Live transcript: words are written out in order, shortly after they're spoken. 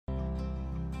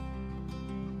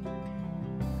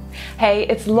Hey,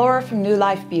 it's Laura from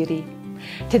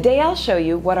NuLifeBeauty. Today I'll show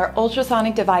you what our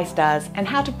ultrasonic device does and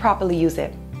how to properly use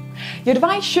it. Your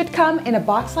device should come in a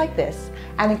box like this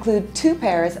and include 2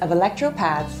 pairs of electrode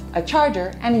pads, a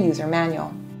charger, and a user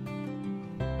manual.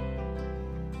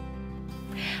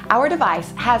 Our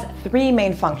device has 3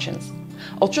 main functions: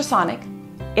 ultrasonic,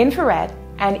 infrared,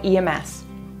 and EMS.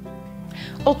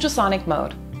 Ultrasonic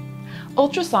mode.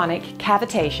 Ultrasonic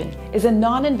cavitation is a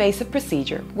non-invasive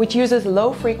procedure which uses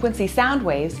low-frequency sound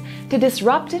waves to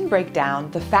disrupt and break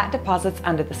down the fat deposits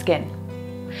under the skin.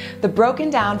 The broken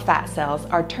down fat cells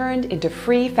are turned into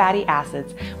free fatty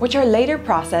acids, which are later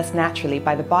processed naturally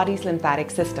by the body's lymphatic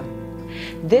system.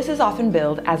 This is often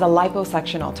billed as a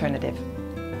liposuction alternative.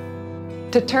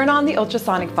 To turn on the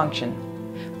ultrasonic function,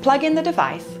 plug in the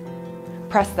device,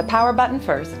 press the power button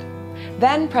first,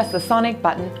 then press the sonic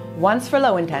button once for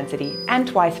low intensity and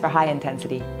twice for high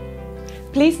intensity.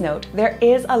 Please note there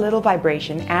is a little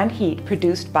vibration and heat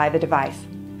produced by the device.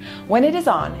 When it is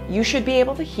on, you should be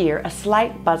able to hear a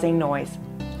slight buzzing noise.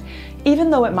 Even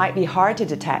though it might be hard to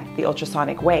detect the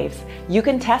ultrasonic waves, you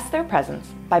can test their presence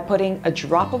by putting a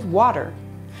drop of water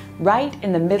right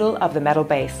in the middle of the metal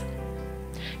base.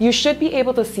 You should be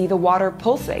able to see the water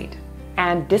pulsate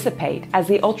and dissipate as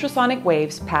the ultrasonic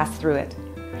waves pass through it.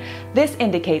 This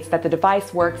indicates that the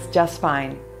device works just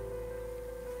fine.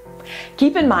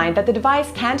 Keep in mind that the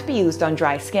device can't be used on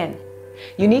dry skin.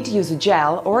 You need to use a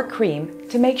gel or a cream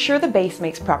to make sure the base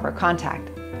makes proper contact.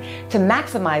 To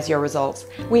maximize your results,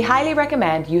 we highly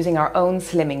recommend using our own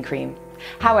slimming cream.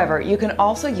 However, you can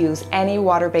also use any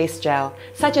water-based gel,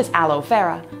 such as aloe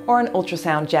vera or an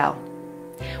ultrasound gel.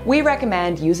 We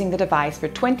recommend using the device for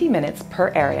 20 minutes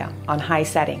per area on high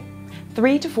setting,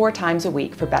 3 to 4 times a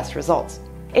week for best results.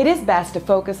 It is best to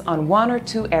focus on 1 or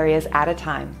 2 areas at a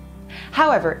time.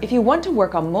 However, if you want to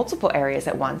work on multiple areas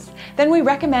at once, then we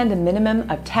recommend a minimum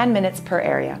of 10 minutes per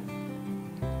area.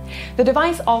 The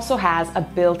device also has a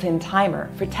built-in timer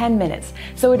for 10 minutes,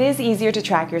 so it is easier to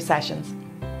track your sessions.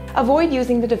 Avoid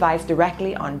using the device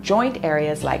directly on joint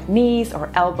areas like knees or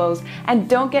elbows, and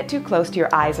don't get too close to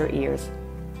your eyes or ears.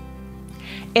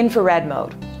 Infrared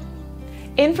mode.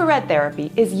 Infrared therapy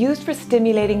is used for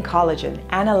stimulating collagen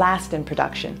and elastin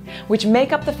production, which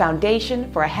make up the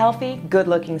foundation for a healthy,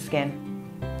 good-looking skin.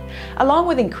 Along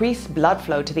with increased blood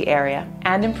flow to the area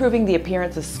and improving the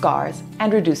appearance of scars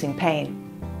and reducing pain.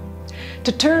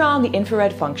 To turn on the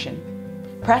infrared function,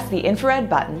 press the infrared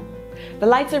button. The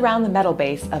lights around the metal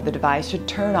base of the device should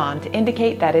turn on to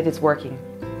indicate that it is working.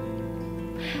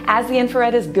 As the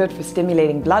infrared is good for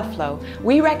stimulating blood flow,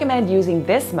 we recommend using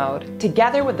this mode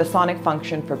together with the sonic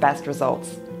function for best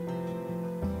results.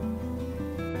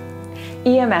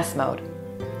 EMS mode.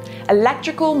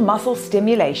 Electrical muscle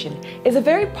stimulation is a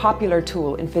very popular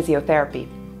tool in physiotherapy.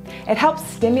 It helps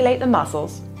stimulate the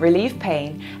muscles, relieve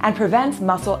pain, and prevents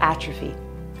muscle atrophy.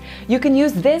 You can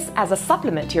use this as a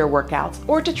supplement to your workouts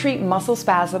or to treat muscle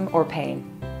spasm or pain.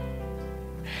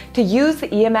 To use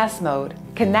the EMS mode,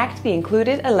 connect the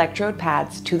included electrode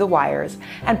pads to the wires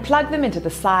and plug them into the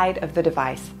side of the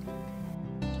device.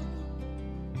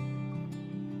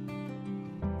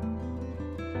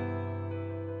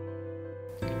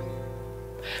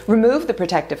 Remove the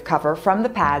protective cover from the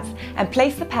pads and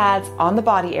place the pads on the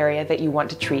body area that you want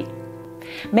to treat.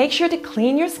 Make sure to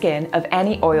clean your skin of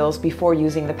any oils before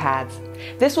using the pads.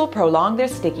 This will prolong their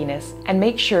stickiness and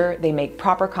make sure they make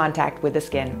proper contact with the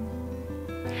skin.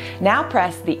 Now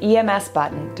press the EMS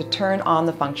button to turn on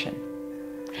the function.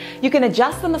 You can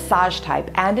adjust the massage type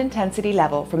and intensity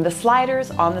level from the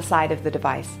sliders on the side of the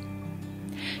device.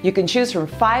 You can choose from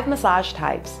 5 massage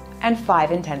types and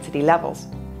 5 intensity levels.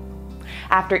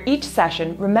 After each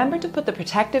session, remember to put the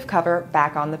protective cover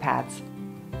back on the pads.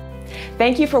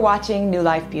 Thank you for watching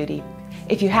NuLifeBeauty.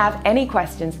 If you have any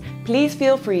questions, please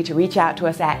feel free to reach out to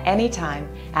us at any time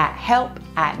at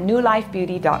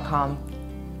help@nulifebeauty.com.